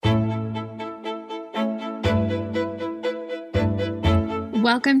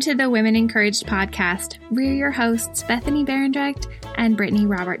Welcome to the Women Encouraged podcast. We're your hosts, Bethany Berendrecht and Brittany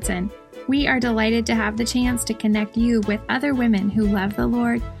Robertson. We are delighted to have the chance to connect you with other women who love the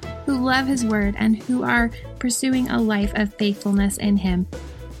Lord, who love His Word, and who are pursuing a life of faithfulness in Him.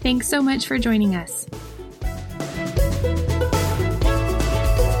 Thanks so much for joining us.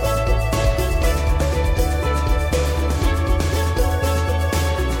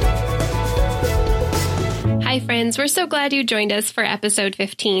 Hi, friends. We're so glad you joined us for episode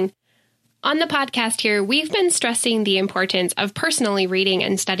 15. On the podcast here, we've been stressing the importance of personally reading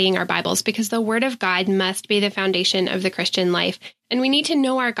and studying our Bibles because the Word of God must be the foundation of the Christian life, and we need to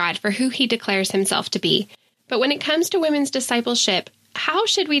know our God for who He declares Himself to be. But when it comes to women's discipleship, how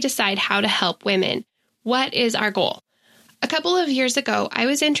should we decide how to help women? What is our goal? A couple of years ago, I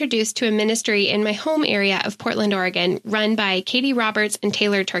was introduced to a ministry in my home area of Portland, Oregon, run by Katie Roberts and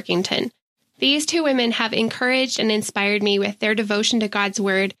Taylor Turkington. These two women have encouraged and inspired me with their devotion to God's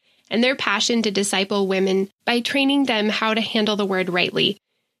Word and their passion to disciple women by training them how to handle the Word rightly.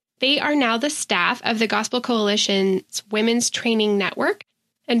 They are now the staff of the Gospel Coalition's Women's Training Network,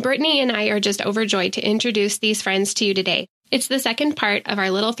 and Brittany and I are just overjoyed to introduce these friends to you today. It's the second part of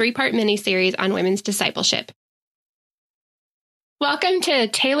our little 3-part mini-series on women's discipleship. Welcome to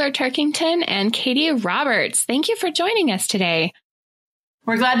Taylor Turkington and Katie Roberts. Thank you for joining us today.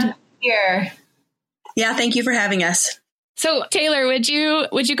 We're glad to be here. Yeah, thank you for having us. So, Taylor, would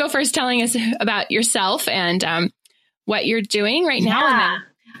you go first telling us about yourself and what you're doing right now? Yeah.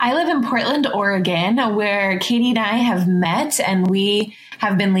 I live in Portland, Oregon, where Katie and I have met, and we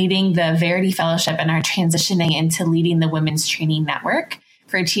have been leading the Verity Fellowship and are transitioning into leading the Women's Training Network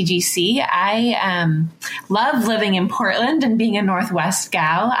for TGC. I love living in Portland and being a Northwest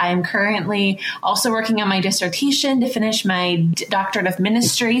gal. I'm currently also working on my dissertation to finish my doctorate of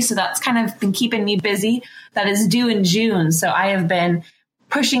ministry. So that's kind of been keeping me busy. That is due in June. So I have been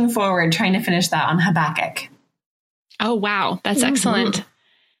pushing forward, trying to finish that on Habakkuk. Oh, wow. That's excellent.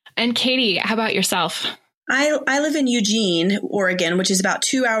 And Katie, how about yourself? I live in Eugene, Oregon, which is about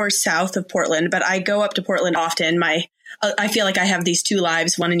 2 hours south of Portland, but I go up to Portland often. I feel like I have these two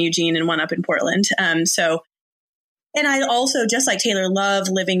lives, one in Eugene and one up in Portland. And I also, just like Taylor, love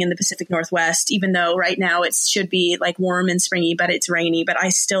living in the Pacific Northwest, even though right now it should be like warm and springy, but it's rainy, but I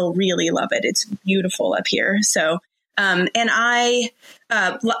still really love it. It's beautiful up here. So, and I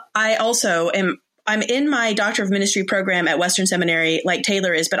also I'm in my Doctor of Ministry program at Western Seminary like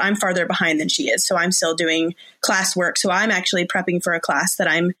Taylor is, but I'm farther behind than she is. So I'm still doing classwork. So I'm actually prepping for a class that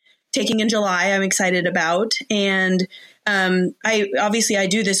I'm taking in July. I'm excited about. And I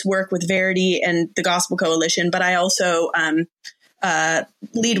do this work with Verity and the Gospel Coalition, but I also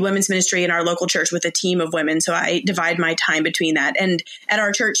lead women's ministry in our local church with a team of women. So I divide my time between that. And at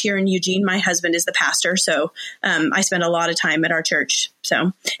our church here in Eugene, my husband is the pastor. So I spend a lot of time at our church.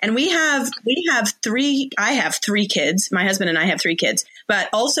 So, and I have 3 kids. My husband and I have 3 kids, but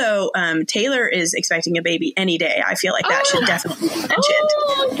also Taylor is expecting a baby any day. I feel like that should definitely be mentioned.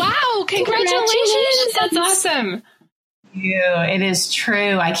 Oh, wow. Congratulations. That's awesome. It is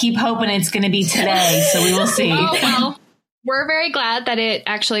true. I keep hoping it's going to be today. So we will see. Oh, well. We're very glad that it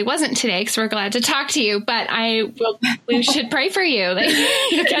actually wasn't today because we're glad to talk to you, but we should pray for you that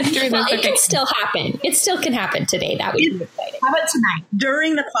you get through this. Well, it can still happen. It still can happen today. That would be exciting. How about tonight?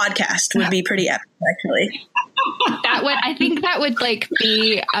 During the podcast would be pretty epic, actually. I think that would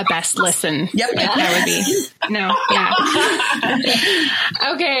be a best listen. Yep. That would be. No. Yeah.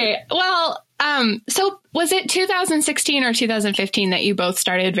 Okay. Well, so was it 2016 or 2015 that you both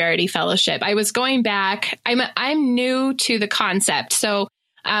started Verity Fellowship? I was going back. I'm new to the concept. So,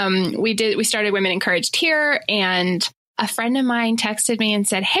 we started Women Encouraged here, and a friend of mine texted me and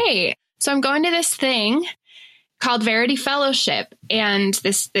said, "Hey, so I'm going to this thing called Verity Fellowship and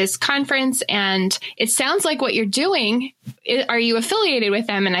this conference, and it sounds like what you're doing. Are you affiliated with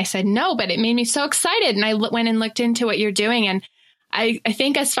them?" And I said, "No," but it made me so excited. And I went and looked into what you're doing, and I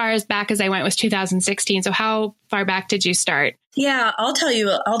think as far as back as I went was 2016. So how far back did you start? Yeah, I'll tell you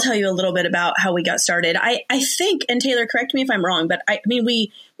a little bit about how we got started. I think, and Taylor, correct me if I'm wrong, but we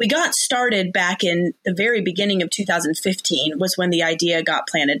got started back in the very beginning of 2015 was when the idea got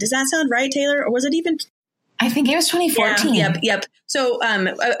planted. Does that sound right, Taylor? Or was it even? I think it was 2014. Yeah, yep. So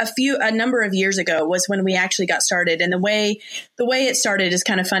a number of years ago was when we actually got started. And the way it started is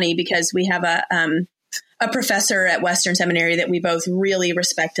kind of funny because we have a professor at Western Seminary that we both really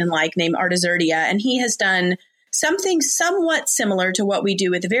respect and like named Arta Zerdia. And he has done something somewhat similar to what we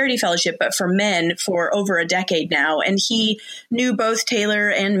do with the Verity Fellowship, but for men for over a decade now. And he knew both Taylor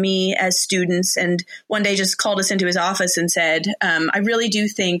and me as students, and one day just called us into his office and said, I really do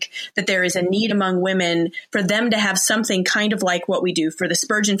think that there is a need among women for them to have something kind of like what we do for the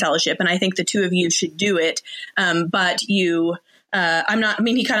Spurgeon Fellowship. And I think the two of you should do it. But you...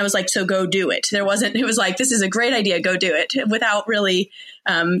 he kind of was like, so go do it. It was like, this is a great idea. Go do it, without really,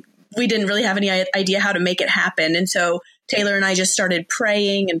 we didn't really have any idea how to make it happen. And so Taylor and I just started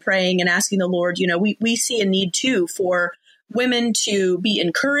praying and asking the Lord, we see a need too for women to be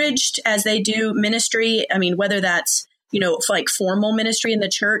encouraged as they do ministry. I mean, whether that's, like formal ministry in the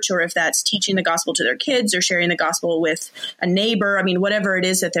church, or if that's teaching the gospel to their kids or sharing the gospel with a neighbor. I mean, whatever it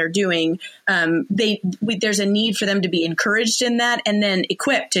is that they're doing, there's a need for them to be encouraged in that, and then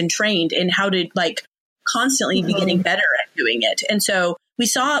equipped and trained in how to constantly be getting better at doing it. And so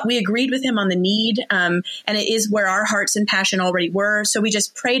we agreed with him on the need, and it is where our hearts and passion already were. So we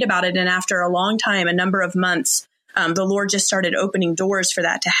just prayed about it. And after a long time, a number of months, the Lord just started opening doors for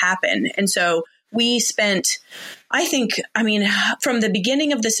that to happen. And so we spent, from the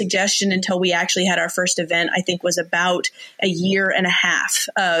beginning of the suggestion until we actually had our first event, I think was about a year and a half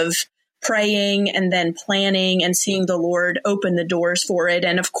of praying and then planning and seeing the Lord open the doors for it.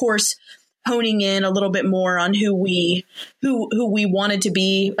 And of course, honing in a little bit more on who we wanted to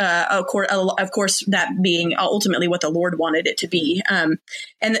be, of course, that being ultimately what the Lord wanted it to be. One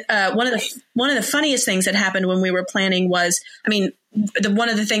of the funniest things that happened when we were planning was, one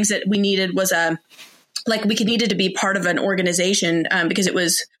of the things that we needed was we needed to be part of an organization, because it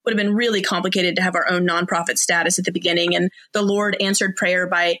would have been really complicated to have our own nonprofit status at the beginning. And the Lord answered prayer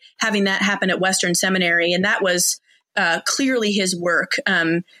by having that happen at Western Seminary. And that was clearly his work,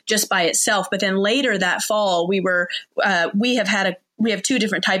 just by itself. But then later that fall, we have two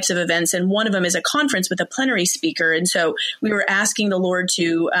different types of events, and one of them is a conference with a plenary speaker. And so we were asking the Lord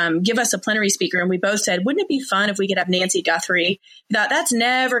to give us a plenary speaker. And we both said, wouldn't it be fun if we could have Nancy Guthrie? We thought that's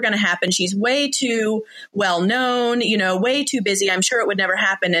never going to happen. She's way too well known, way too busy. I'm sure it would never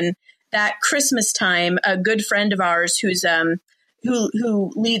happen. And that Christmas time, a good friend of ours who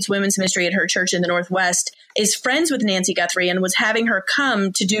leads women's ministry at her church in the Northwest is friends with Nancy Guthrie and was having her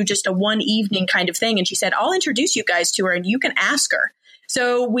come to do just a one evening kind of thing. And she said, I'll introduce you guys to her and you can ask her.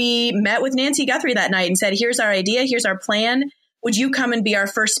 So we met with Nancy Guthrie that night and said, here's our idea. Here's our plan. Would you come and be our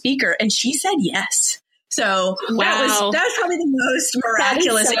first speaker? And she said, yes. So that was probably the most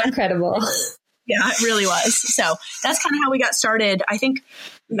miraculous. That is so incredible. Yeah, it really was. So that's kind of how we got started. I think,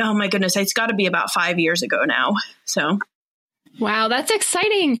 oh my goodness, it's got to be about 5 years ago now. So. Wow, that's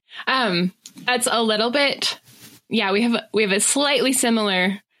exciting. That's a little bit, we have a slightly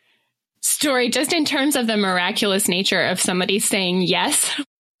similar story just in terms of the miraculous nature of somebody saying yes.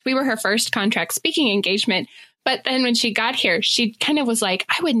 We were her first contract speaking engagement, but then when she got here, she kind of was like,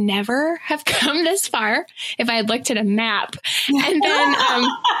 I would never have come this far if I had looked at a map. And then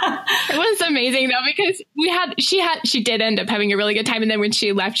it was amazing though, because she did end up having a really good time. And then when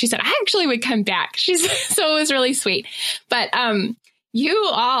she left, she said, I actually would come back. So it was really sweet. But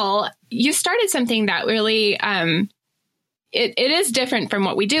you started something that really, it is different from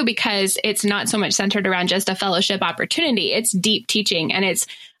what we do, because it's not so much centered around just a fellowship opportunity. It's deep teaching, and it's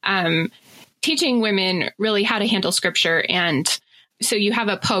teaching women really how to handle scripture. And so you have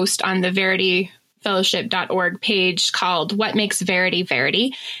a post on the verityfellowship.org page called What Makes Verity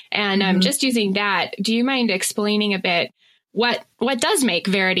Verity? And just using that, do you mind explaining a bit what does make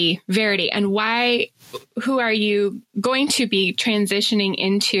Verity Verity, and who are you going to be transitioning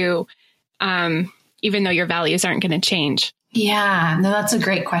into, even though your values aren't going to change? Yeah, no, that's a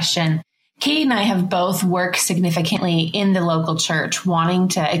great question. Katie and I have both worked significantly in the local church, wanting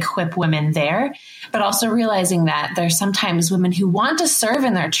to equip women there, but also realizing that there's sometimes women who want to serve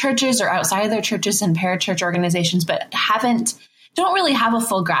in their churches or outside of their churches and parachurch organizations, but don't really have a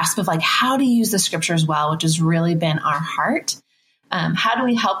full grasp of how to use the scriptures well, which has really been our heart. How do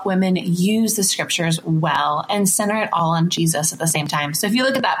we help women use the scriptures well and center it all on Jesus at the same time? So if you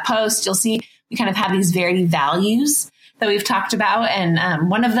look at that post, you'll see we kind of have these Verity values that we've talked about. And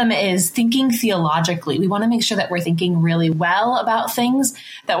one of them is thinking theologically. We want to make sure that we're thinking really well about things,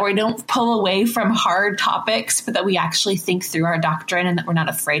 that we don't pull away from hard topics, but that we actually think through our doctrine and that we're not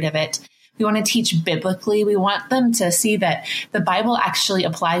afraid of it. We want to teach biblically. We want them to see that the Bible actually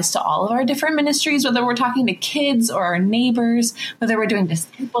applies to all of our different ministries, whether we're talking to kids or our neighbors, whether we're doing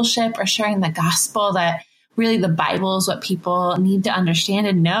discipleship or sharing the gospel, that really the Bible is what people need to understand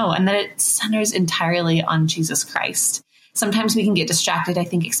and know, and that it centers entirely on Jesus Christ. Sometimes we can get distracted, I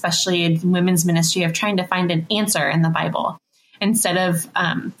think, especially in women's ministry, of trying to find an answer in the Bible. instead of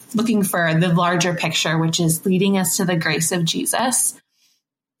looking for the larger picture, which is leading us to the grace of Jesus,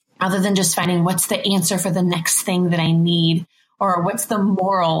 rather than just finding what's the answer for the next thing that I need, or what's the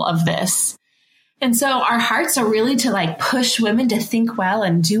moral of this. And so our hearts are really to like push women to think well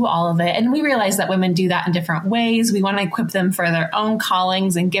and do all of it. And we realize that women do that in different ways. We want to equip them for their own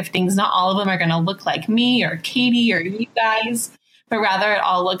callings and giftings. Not all of them are going to look like me or Katie or you guys, but rather it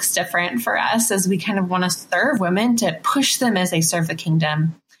all looks different for us as we kind of want to serve women, to push them as they serve the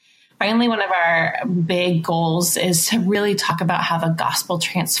kingdom. Finally, one of our big goals is to really talk about how the gospel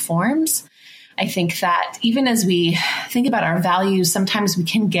transforms. I think that even as we think about our values, sometimes we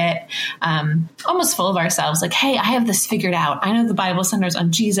can get almost full of ourselves. Like, hey, I have this figured out. I know the Bible centers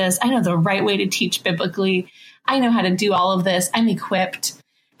on Jesus. I know the right way to teach biblically. I know how to do all of this. I'm equipped.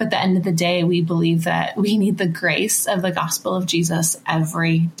 But at the end of the day, we believe that we need the grace of the gospel of Jesus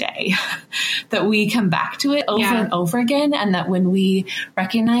every day, that we come back to it over and over again. And that when we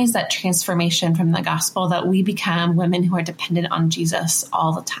recognize that transformation from the gospel, that we become women who are dependent on Jesus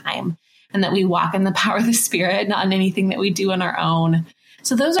all the time, and that we walk in the power of the Spirit, not in anything that we do on our own.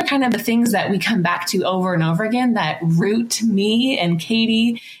 So those are kind of the things that we come back to over and over again, that root me and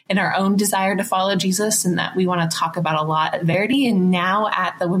Katie in our own desire to follow Jesus, and that we want to talk about a lot at Verity and now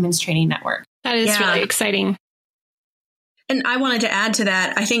at the Women's Training Network. That is really exciting. And I wanted to add to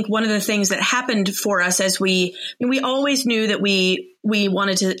that. I think one of the things that happened for us as we always knew that we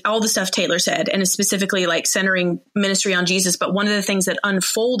wanted to, all the stuff Taylor said, and specifically like centering ministry on Jesus. But one of the things that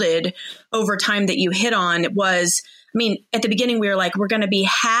unfolded over time that you hit on was, at the beginning we were like, we're going to be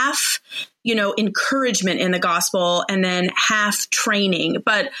half, encouragement in the gospel and then half training.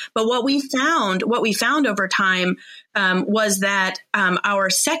 But what we found over time was that our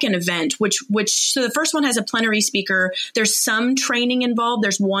second event, which so the first one has a plenary speaker. There's some training involved.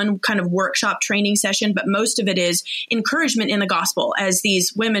 There's one kind of workshop training session, but most of it is encouragement in the gospel as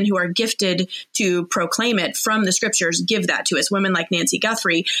these women who are gifted to proclaim it from the scriptures give that to us, women like Nancy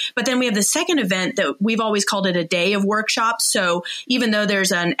Guthrie. But then we have the second event that we've always called it a day of workshops. So even though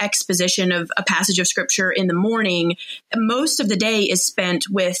there's an exposition of a passage of scripture in the morning, most of the day is spent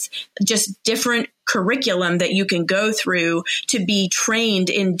with just different curriculum that you can go through to be trained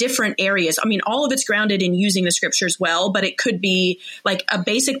in different areas. All of it's grounded in using the scriptures well, but it could be like a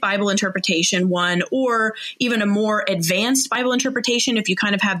basic Bible interpretation one, or even a more advanced Bible interpretation if you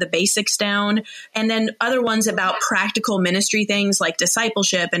kind of have the basics down. And then other ones about practical ministry things like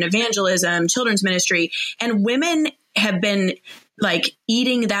discipleship and evangelism, children's ministry. And women have been like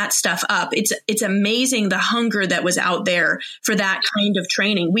eating that stuff up. It's amazing the hunger that was out there for that kind of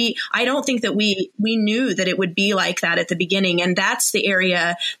training. I don't think that we knew that it would be like that at the beginning. And that's the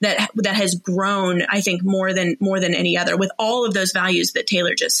area that has grown, I think, more than any other, with all of those values that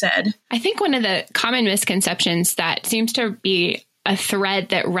Taylor just said. I think one of the common misconceptions that seems to be a thread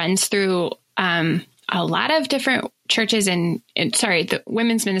that runs through a lot of different churches the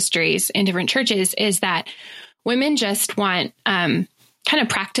women's ministries in different churches is that women just want kind of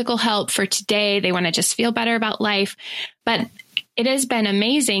practical help for today. They want to just feel better about life. But it has been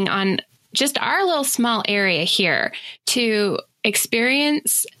amazing on just our little small area here to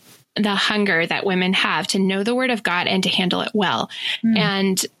experience the hunger that women have to know the word of God and to handle it well.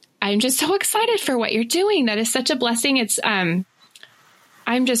 And I'm just so excited for what you're doing. That is such a blessing. It's, I'm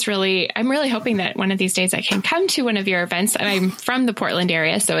really hoping that one of these days I can come to one of your events. And I'm from the Portland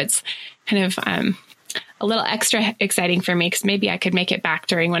area, so it's kind of, a little extra exciting for me because maybe I could make it back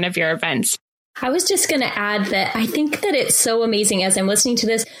during one of your events. I was just going to add that I think that it's so amazing as I'm listening to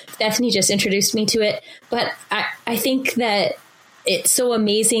this. Stephanie just introduced me to it, but I think that it's so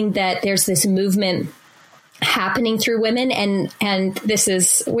amazing that there's this movement happening through women, and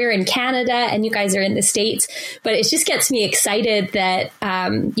we're in Canada and you guys are in the States, but it just gets me excited that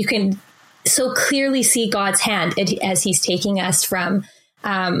you can so clearly see God's hand as he's taking us from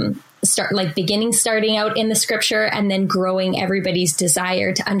starting out in the scripture and then growing everybody's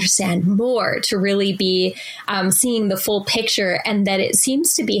desire to understand more, to really be seeing the full picture, and that it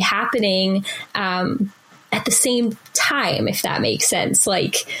seems to be happening at the same time, if that makes sense.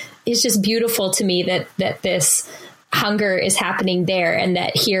 Like, it's just beautiful to me that this hunger is happening there, and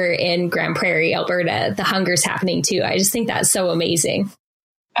that here in Grand Prairie, Alberta, the hunger is happening too. I just think that's so amazing.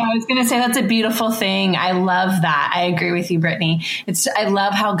 I was going to say that's a beautiful thing. I love that. I agree with you, Brittany. I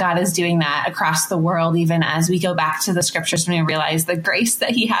love how God is doing that across the world, even as we go back to the scriptures and we realize the grace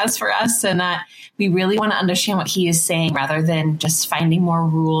that he has for us, and that we really want to understand what he is saying rather than just finding more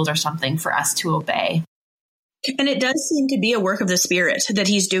rules or something for us to obey. And it does seem to be a work of the Spirit that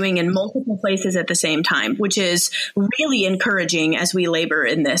he's doing in multiple places at the same time, which is really encouraging as we labor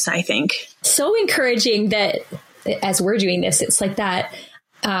in this, I think. So encouraging that as we're doing this, it's like that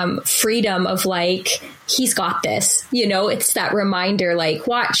freedom of like, he's got this, it's that reminder, like,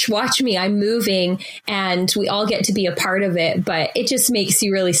 watch me, I'm moving, and we all get to be a part of it. But it just makes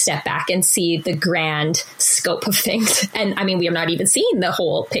you really step back and see the grand scope of things. And I mean, we are not even seeing the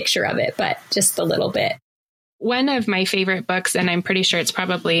whole picture of it, but just a little bit. One of my favorite books, and I'm pretty sure it's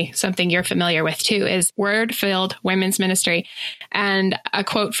probably something you're familiar with too, is Word-Filled Women's Ministry. And a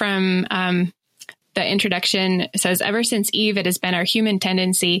quote from the introduction says, "Ever since Eve, it has been our human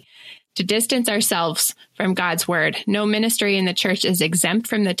tendency to distance ourselves from God's word. No ministry in the church is exempt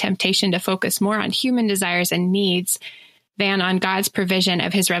from the temptation to focus more on human desires and needs than on God's provision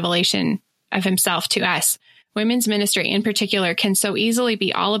of his revelation of himself to us. Women's ministry in particular can so easily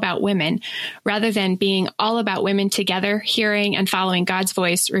be all about women rather than being all about women together, hearing and following God's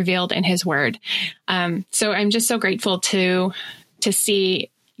voice revealed in his word." So I'm just so grateful to see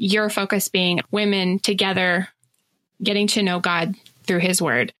your focus being women together, getting to know God through his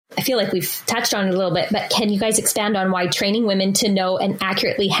word. I feel like we've touched on it a little bit, but can you guys expand on why training women to know and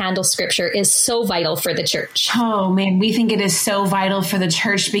accurately handle scripture is so vital for the church? Oh man, we think it is so vital for the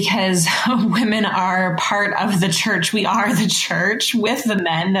church because women are part of the church. We are the church with the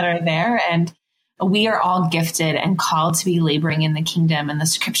men that are there, and we are all gifted and called to be laboring in the kingdom. And the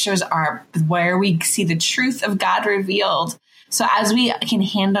scriptures are where we see the truth of God revealed. So as we can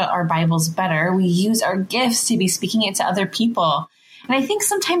handle our Bibles better, we use our gifts to be speaking it to other people. And I think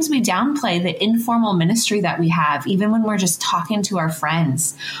sometimes we downplay the informal ministry that we have, even when we're just talking to our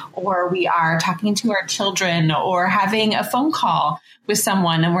friends, or we are talking to our children, or having a phone call with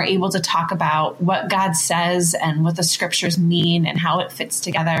someone, and we're able to talk about what God says and what the scriptures mean and how it fits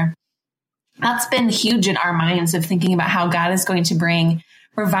together. That's been huge in our minds of thinking about how God is going to bring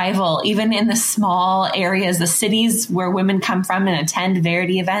revival, even in the small areas, the cities where women come from and attend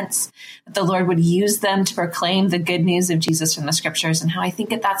Verity events, that the Lord would use them to proclaim the good news of Jesus from the scriptures. And how I think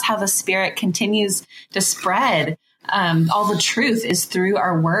that's how the Spirit continues to spread. All the truth is through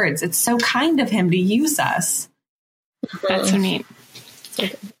our words. It's so kind of him to use us. That's so neat.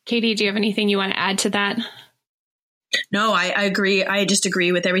 Katie, do you have anything you want to add to that? No, I agree. I just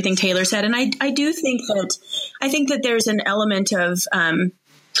agree with everything Taylor said. And I do think that there's an element of,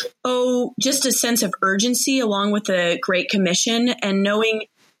 just a sense of urgency along with the Great Commission, and knowing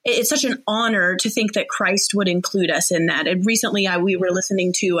it's such an honor to think that Christ would include us in that. And recently we were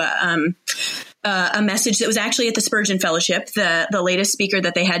listening to a message that was actually at the Spurgeon Fellowship, the latest speaker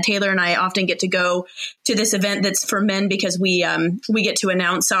that they had. Taylor and I often get to go to this event that's for men because we get to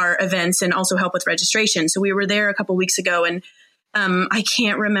announce our events and also help with registration. So we were there a couple weeks ago, and I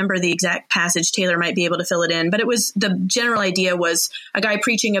can't remember the exact passage. Taylor might be able to fill it in, but the general idea was a guy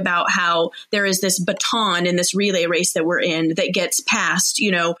preaching about how there is this baton in this relay race that we're in that gets passed,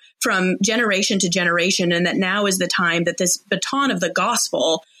 from generation to generation. And that now is the time that this baton of the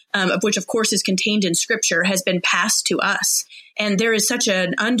gospel, of which of course is contained in scripture, has been passed to us. And there is such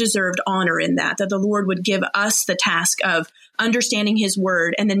an undeserved honor in that the Lord would give us the task of understanding his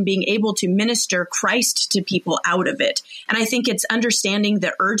word and then being able to minister Christ to people out of it. And I think it's understanding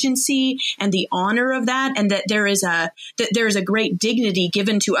the urgency and the honor of that, and that there is a great dignity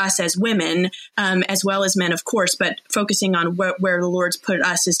given to us as women, as well as men, of course, but focusing on where the Lord's put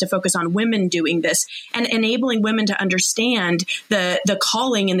us is to focus on women doing this and enabling women to understand the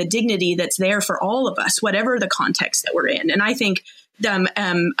calling and the dignity that's there for all of us, whatever the context that we're in. And I think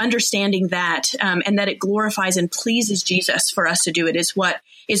understanding that and that it glorifies and pleases Jesus for us to do it is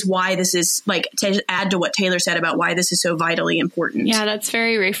why this is, like, to add to what Taylor said about why this is so vitally important. Yeah, that's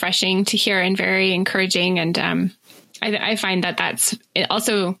very refreshing to hear and very encouraging. And I find that that's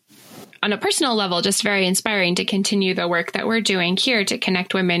also on a personal level just very inspiring to continue the work that we're doing here to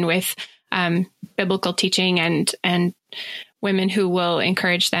connect women with biblical teaching and women who will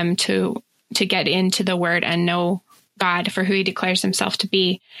encourage them to get into the word and know God for who he declares himself to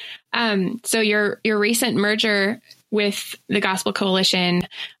be. So your recent merger with the Gospel Coalition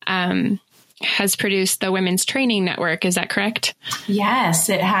has produced the Women's Training Network. Is that correct? Yes,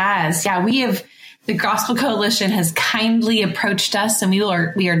 it has. Yeah, the Gospel Coalition has kindly approached us, and we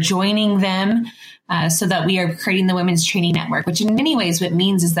are joining them so that we are creating the Women's Training Network, which in many ways what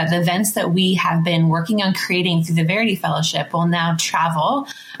means is that the events that we have been working on creating through the Verity Fellowship will now travel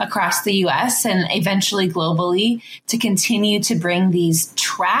across the U.S. and eventually globally to continue to bring these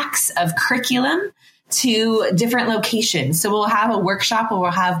tracks of curriculum to different locations. So we'll have a workshop where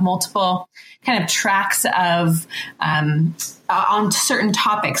we'll have multiple kind of tracks of on certain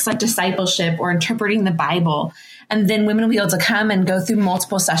topics like discipleship or interpreting the Bible. And then women will be able to come and go through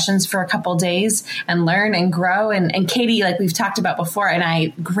multiple sessions for a couple days and learn and grow. And Katie, like we've talked about before, and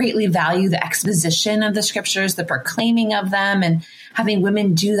I greatly value the exposition of the scriptures, the proclaiming of them, and having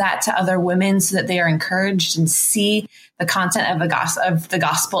women do that to other women so that they are encouraged and see the content of the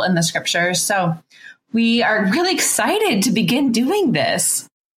gospel in the scriptures. So we are really excited to begin doing this.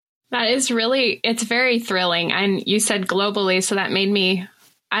 That is it's very thrilling. And you said globally, so that made me,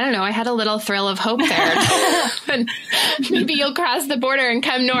 I don't know, I had a little thrill of hope there. And maybe you'll cross the border and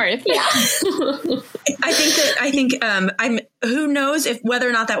come north. Yeah. I think who knows whether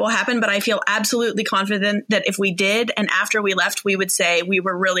or not that will happen, but I feel absolutely confident that if we did, and after we left, we would say we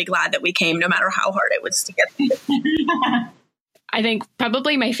were really glad that we came, no matter how hard it was to get there. I think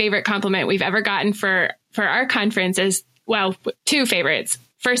probably my favorite compliment we've ever gotten for our conference is, well, two favorites.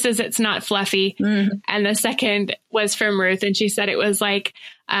 First is it's not fluffy. Mm-hmm. And the second was from Ruth. And she said it was like,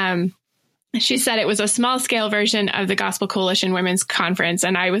 she said it was a small scale version of the Gospel Coalition Women's Conference.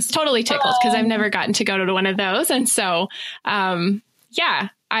 And I was totally tickled because I've never gotten to go to one of those. And so,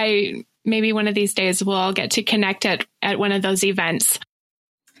 maybe one of these days we'll all get to connect at one of those events.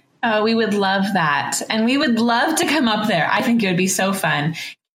 Oh, we would love that. And we would love to come up there. I think it would be so fun.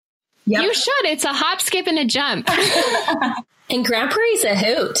 Yep. You should. It's a hop, skip, and a jump. And Grand Prairie's a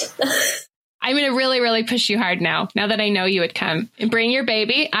hoot. I'm going to really, really push you hard now that I know you would come. And bring your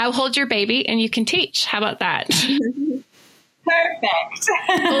baby. I'll hold your baby and you can teach. How about that? Perfect.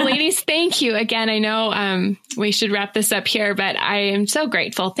 Well, ladies, thank you again. I know we should wrap this up here, but I am so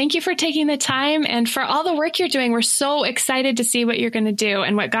grateful. Thank you for taking the time and for all the work you're doing. We're so excited to see what you're going to do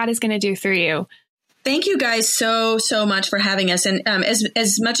and what God is going to do through you. Thank you guys so much for having us. And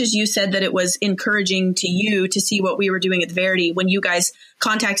as much as you said that it was encouraging to you to see what we were doing at Verity, when you guys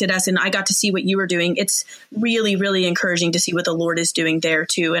contacted us and I got to see what you were doing, it's really, really encouraging to see what the Lord is doing there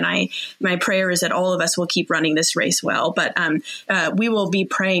too. And my prayer is that all of us will keep running this race well. But we will be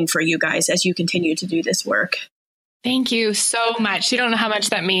praying for you guys as you continue to do this work. Thank you so much. You don't know how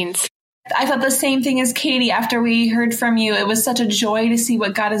much that means. I thought the same thing as Katie after we heard from you. It was such a joy to see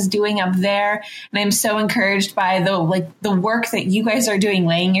what God is doing up there. And I'm so encouraged by the work that you guys are doing,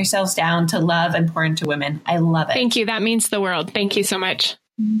 laying yourselves down to love and pour into women. I love it. Thank you. That means the world. Thank you so much.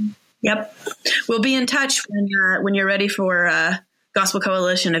 Yep. We'll be in touch when you're ready for a Gospel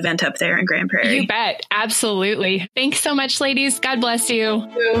Coalition event up there in Grand Prairie. You bet. Absolutely. Thanks so much, ladies. God bless you.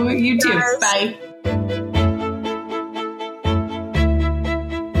 You too. Yes. Bye.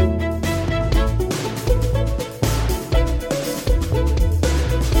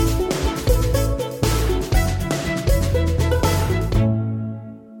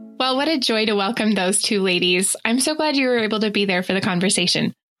 Well, what a joy to welcome those two ladies. I'm so glad you were able to be there for the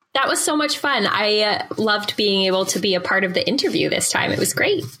conversation. That was so much fun. I loved being able to be a part of the interview this time. It was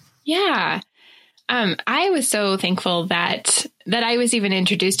great. Yeah. I was so thankful that I was even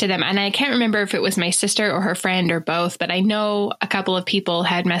introduced to them. And I can't remember if it was my sister or her friend or both, but I know a couple of people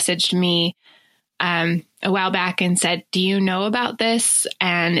had messaged me a while back and said, do you know about this?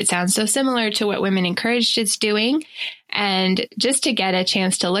 And it sounds so similar to what Women Encouraged is doing. And just to get a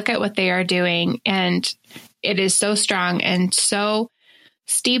chance to look at what they are doing, and it is so strong and so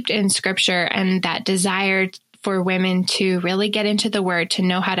steeped in scripture and that desire for women to really get into the word, to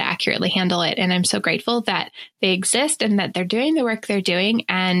know how to accurately handle it. And I'm so grateful that they exist and that they're doing the work they're doing.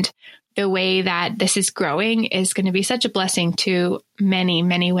 And the way that this is growing is going to be such a blessing to many,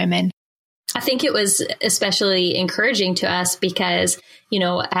 many women. I think it was especially encouraging to us because,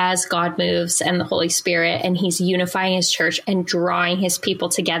 as God moves and the Holy Spirit and he's unifying his church and drawing his people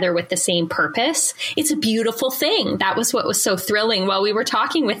together with the same purpose, it's a beautiful thing. That was what was so thrilling while we were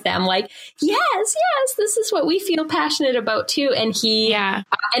talking with them. Like, yes, this is what we feel passionate about too. And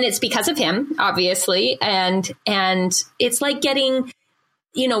and it's because of him, obviously. And it's like getting,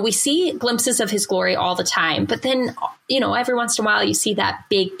 we see glimpses of his glory all the time, but then, every once in a while you see that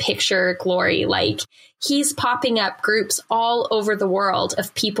big picture glory, like he's popping up groups all over the world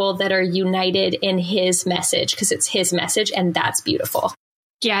of people that are united in his message because it's his message. And that's beautiful.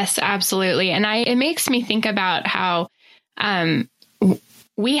 Yes, absolutely. And it makes me think about how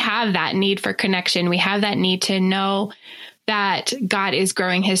we have that need for connection. We have that need to know that God is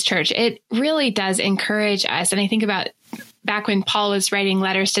growing his church. It really does encourage us. And I think about back when Paul was writing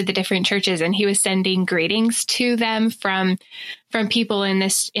letters to the different churches and he was sending greetings to them from people in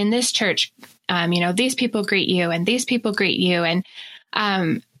this church. These people greet you and these people greet you.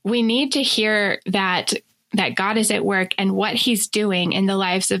 And we need to hear that God is at work and what he's doing in the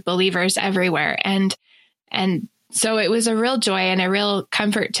lives of believers everywhere. And So it was a real joy and a real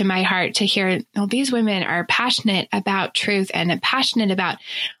comfort to my heart to hear, these women are passionate about truth and passionate about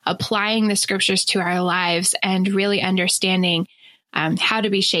applying the scriptures to our lives and really understanding how to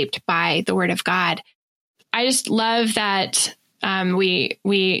be shaped by the Word of God. I just love that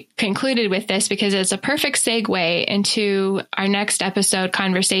we concluded with this because it's a perfect segue into our next episode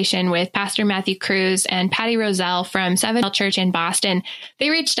conversation with Pastor Matthew Cruz and Patty Roselle from Seven Church in Boston. They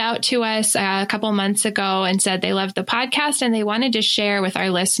reached out to us a couple months ago and said they loved the podcast and they wanted to share with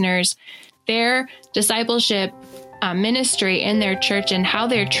our listeners their discipleship ministry in their church and how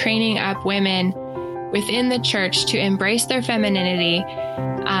they're training up women within the church to embrace their femininity,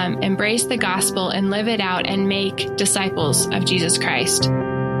 embrace the gospel, and live it out and make disciples of Jesus Christ.